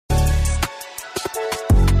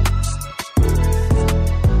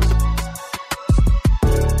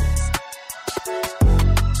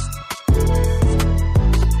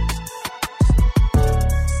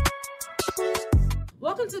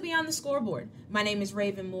Scoreboard. My name is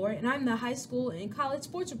Raven Moore, and I'm the high school and college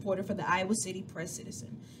sports reporter for the Iowa City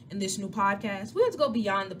Press-Citizen. In this new podcast, we have to go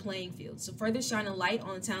beyond the playing field to further shine a light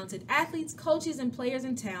on the talented athletes, coaches, and players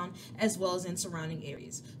in town, as well as in surrounding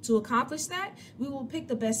areas. To accomplish that, we will pick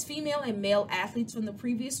the best female and male athletes from the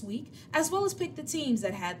previous week, as well as pick the teams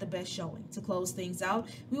that had the best showing. To close things out,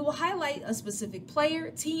 we will highlight a specific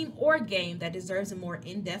player, team, or game that deserves a more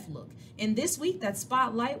in-depth look. And this week, that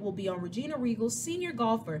spotlight will be on Regina Regals' senior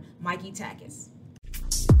golfer, Mikey Takacs.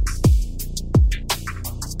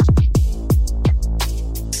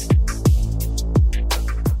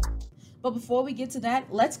 But before we get to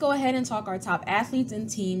that, let's go ahead and talk our top athletes and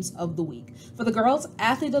teams of the week. For the girls,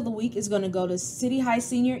 athlete of the week is going to go to City High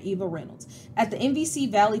senior Eva Reynolds. At the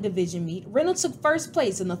MVC Valley Division meet, Reynolds took first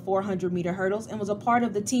place in the 400-meter hurdles and was a part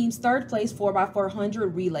of the team's third-place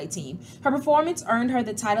 4x400 relay team. Her performance earned her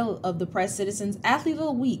the title of the Press-Citizen's Athlete of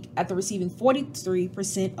the Week after receiving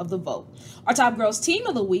 43% of the vote. Our top girls team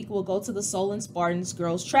of the week will go to the Solon Spartans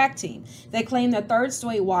girls track team. They claimed their third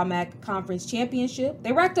straight WAMAC Conference Championship.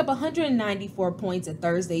 They racked up 194 points at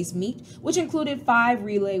Thursday's meet, which included 5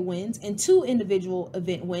 relay wins and 2 individual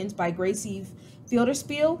event wins by Gracie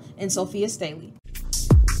Fielderspiel and Sophia Staley.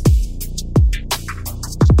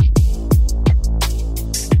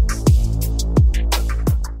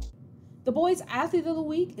 The boys' athlete of the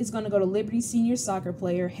week is going to go to Liberty senior soccer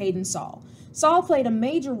player Hayden Saul. Saul played a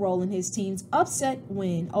major role in his team's upset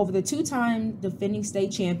win over the 2-time defending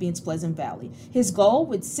state champions Pleasant Valley. His goal,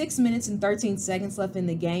 with 6 minutes and 13 seconds left in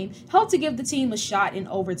the game, helped to give the team a shot in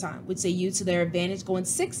overtime, which they used to their advantage, going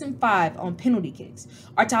 6-5 on penalty kicks.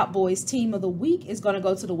 Our top boys team of the week is going to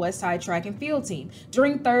go to the Westside track and field team.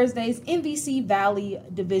 During Thursday's MVC Valley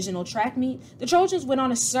Divisional track meet, the Trojans went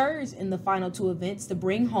on a surge in the final 2 events to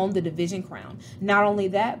bring home the division crown. Not only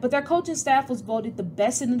that, but their coaching staff was voted the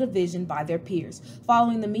best in the division by their peers.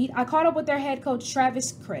 Following the meet, I caught up with their head coach,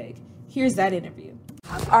 Travis Craig. Here's that interview.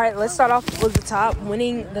 All right, let's start off with the top.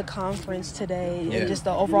 Winning the conference today and just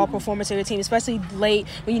the overall performance of your team, especially late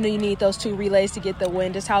when you need those 2 relays to get the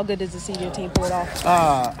win. Just how good does the senior team pull it off?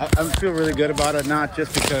 I feel really good about it, not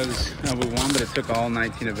just because we won, but it took all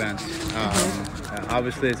 19 events.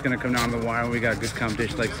 Obviously, it's going to come down to the wire. We got good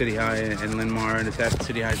competition like City High and Linn-Mar, and it's at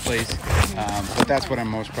City High's place. But that's what I'm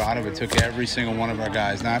most proud of. It took every single one of our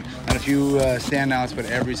guys, not a few standouts, but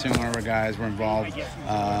every single one of our guys were involved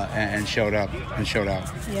and showed up.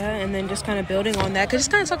 Yeah, and then just kind of building on that, just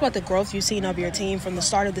kind of talk about the growth you've seen of your team from the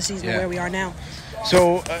start of the season to where we are now.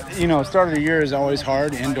 So, start of the year is always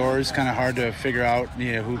hard. Indoors, kind of hard to figure out,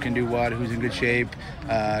 who can do what, who's in good shape,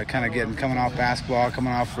 coming off basketball,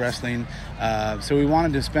 coming off wrestling. So we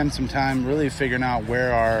wanted to spend some time really figuring out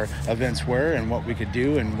where our events were and what we could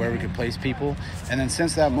do and where we could place people. And then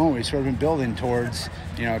since that moment, we've sort of been building towards,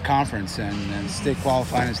 a conference and state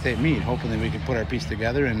qualifying and state meet. Hopefully we can put our piece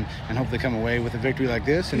together and hopefully come away with a victory like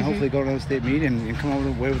this and hopefully go to the state meet and come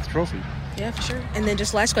away with the trophy. Yeah, for sure. And then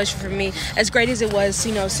just last question for me. As great as it was,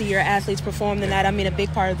 see your athletes perform tonight, a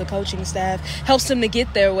big part of the coaching staff helps them to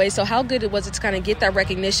get their way. So how good was it to kind of get that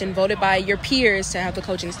recognition voted by your peers to have the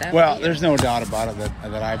coaching staff? Well, there's no doubt about it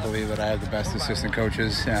that I believe that I have the best assistant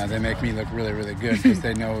coaches. They make me look really, really good because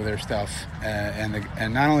they know their stuff. And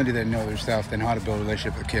not only do they know their stuff, they know how to build a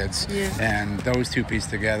relationship with kids. Yeah. And those 2 pieces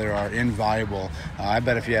together are invaluable. I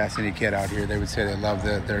bet if you asked any kid out here, they would say they love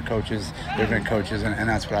their coaches, their event coaches, and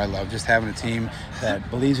that's what I love. Just having a team that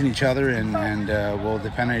believes in each other and will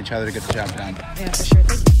depend on each other to get the job done. Yeah, for sure.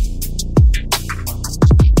 Thank you.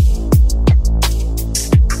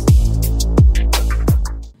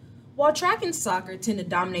 While track and soccer tend to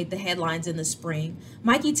dominate the headlines in the spring,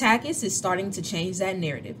 Mikey Takacs is starting to change that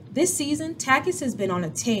narrative. This season, Takacs has been on a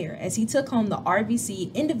tear as he took home the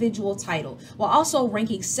RVC individual title while also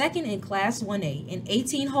ranking second in Class 1A in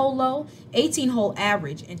 18-hole low, 18-hole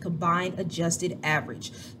average, and combined adjusted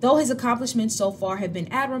average. Though his accomplishments so far have been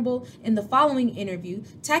admirable, in the following interview,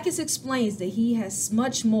 Takacs explains that he has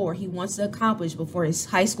much more he wants to accomplish before his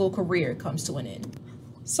high school career comes to an end.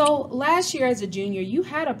 So last year as a junior, you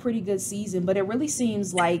had a pretty good season, but it really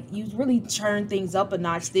seems like you really turned things up a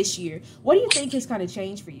notch this year. What do you think has kind of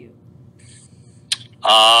changed for you?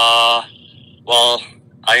 Well,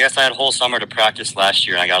 I guess I had a whole summer to practice last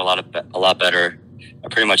year, and I got a lot better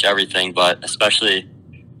at pretty much everything, but especially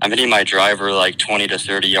I'm hitting my driver like 20 to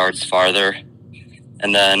 30 yards farther.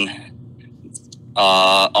 And then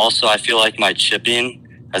also I feel like my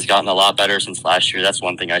chipping has gotten a lot better since last year. That's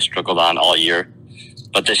one thing I struggled on all year.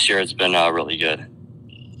 But this year it's been really good.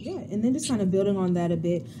 Yeah, And then just kind of building on that a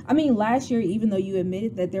bit. I mean, last year, even though you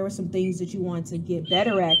admitted that there were some things that you wanted to get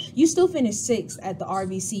better at, you still finished 6th at the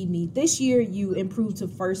RVC meet. This year, you improved to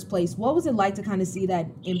 1st place. What was it like to kind of see that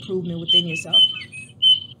improvement within yourself?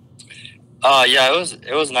 Yeah,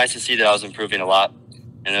 it was nice to see that I was improving a lot.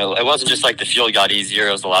 And it wasn't just like the field got easier.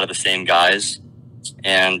 It was a lot of the same guys.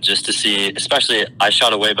 And just to see, especially I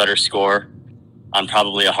shot a way better score on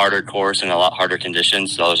probably a harder course and a lot harder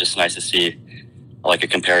conditions. So it was just nice to see like a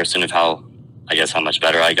comparison of how much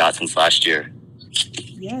better I got since last year.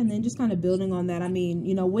 Yeah, and then just kind of building on that, I mean,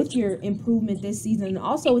 you know, with your improvement this season and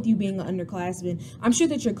also with you being an underclassman, I'm sure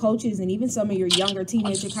that your coaches and even some of your younger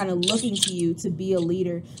teammates are kind of looking to you to be a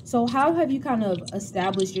leader. So how have you kind of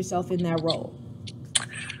established yourself in that role?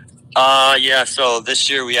 Yeah, so this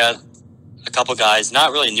year we had a couple guys,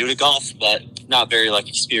 not really new to golf, but not very like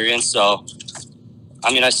experienced. So,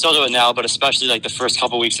 I mean, I still do it now, but especially like the first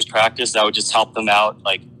couple weeks of practice, that would just help them out,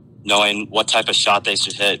 like knowing what type of shot they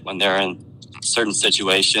should hit when they're in certain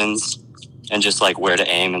situations and just like where to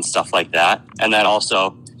aim and stuff like that. And then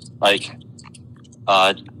also like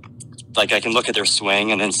I can look at their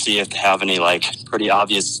swing and then see if they have any like pretty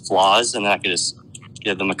obvious flaws, and then I could just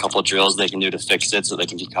give them a couple of drills they can do to fix it so they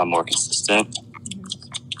can become more consistent.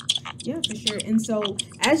 Yeah, for sure. And so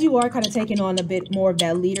as you are kind of taking on a bit more of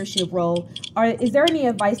that leadership role, is there any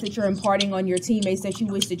advice that you're imparting on your teammates that you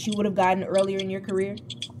wish that you would have gotten earlier in your career?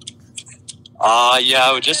 Yeah,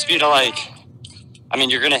 it would just be to like, I mean,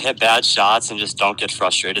 you're going to hit bad shots and just don't get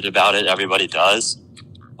frustrated about it. Everybody does.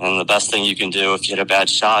 And the best thing you can do if you hit a bad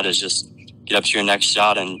shot is just get up to your next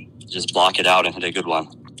shot and just block it out and hit a good one.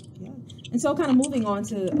 And so kind of moving on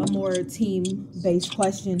to a more team-based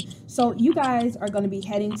question. So you guys are going to be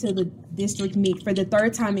heading to the district meet for the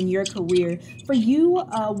 3rd time in your career. For you,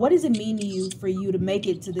 what does it mean to you for you to make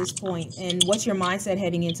it to this point? And what's your mindset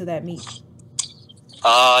heading into that meet?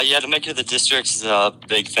 Yeah, to make it to the districts is a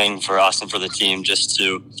big thing for us and for the team, just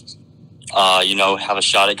to, have a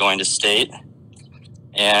shot at going to state.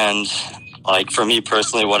 And like for me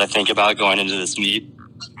personally, what I think about going into this meet,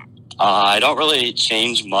 I don't really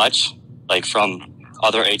change much. Like from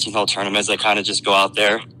other 18-hole tournaments, I kind of just go out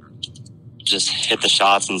there, just hit the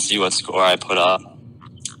shots and see what score I put up.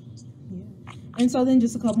 Yeah. And so then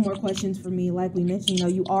just a couple more questions for me. Like we mentioned,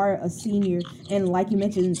 you are a senior, and like you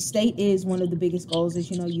mentioned, state is one of the biggest goals that,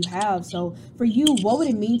 you have. So for you, what would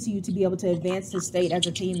it mean to you to be able to advance to state as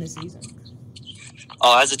a team this season?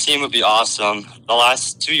 Oh, as a team would be awesome. The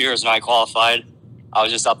last 2 years when I qualified, I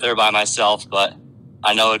was just up there by myself, but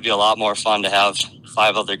I know it'd be a lot more fun to have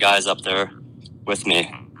 5 other guys up there with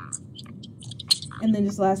me. And then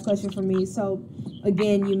just last question for me. So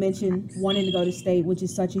again, you mentioned wanting to go to state, which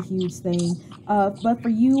is such a huge thing. But for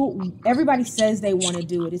you, everybody says they want to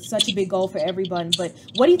do it. It's such a big goal for everyone. But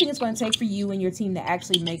what do you think it's going to take for you and your team to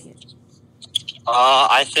actually make it?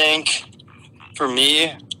 I think for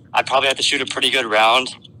me, I probably have to shoot a pretty good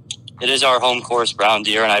round. It is our home course, Brown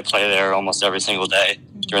Deer, and I play there almost every single day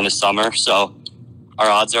during the summer. So our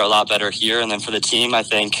odds are a lot better here. And then for the team, I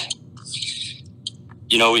think,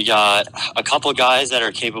 we got a couple guys that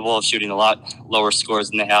are capable of shooting a lot lower scores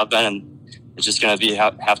than they have been. And it's just going to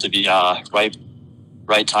have to be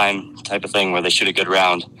right time type of thing where they shoot a good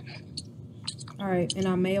round. All right. And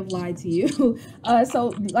I may have lied to you.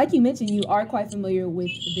 So like you mentioned, you are quite familiar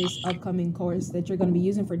with this upcoming course that you're going to be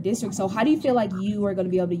using for district. So how do you feel like you are going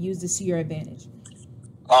to be able to use this to your advantage?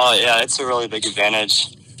 Oh, yeah, it's a really big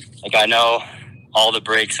advantage. Like I know all the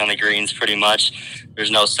breaks on the greens pretty much.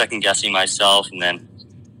 There's no second guessing myself. And then,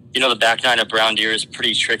 the back nine of Brown Deer is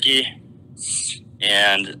pretty tricky.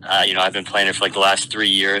 And, I've been playing it for like the last 3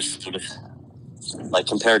 years. Like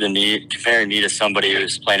comparing me to somebody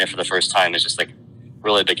who's playing it for the first time is just like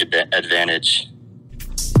really big advantage.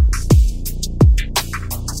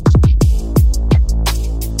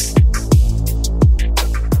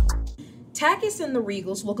 Takacs and the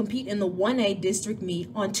Regals will compete in the 1A district meet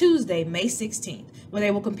on Tuesday, May 16th, where they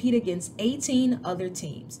will compete against 18 other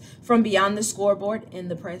teams. From Beyond the Scoreboard and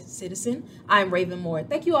the Press Citizen, I'm Raven Moore.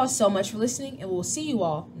 Thank you all so much for listening, and we'll see you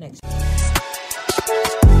all next week.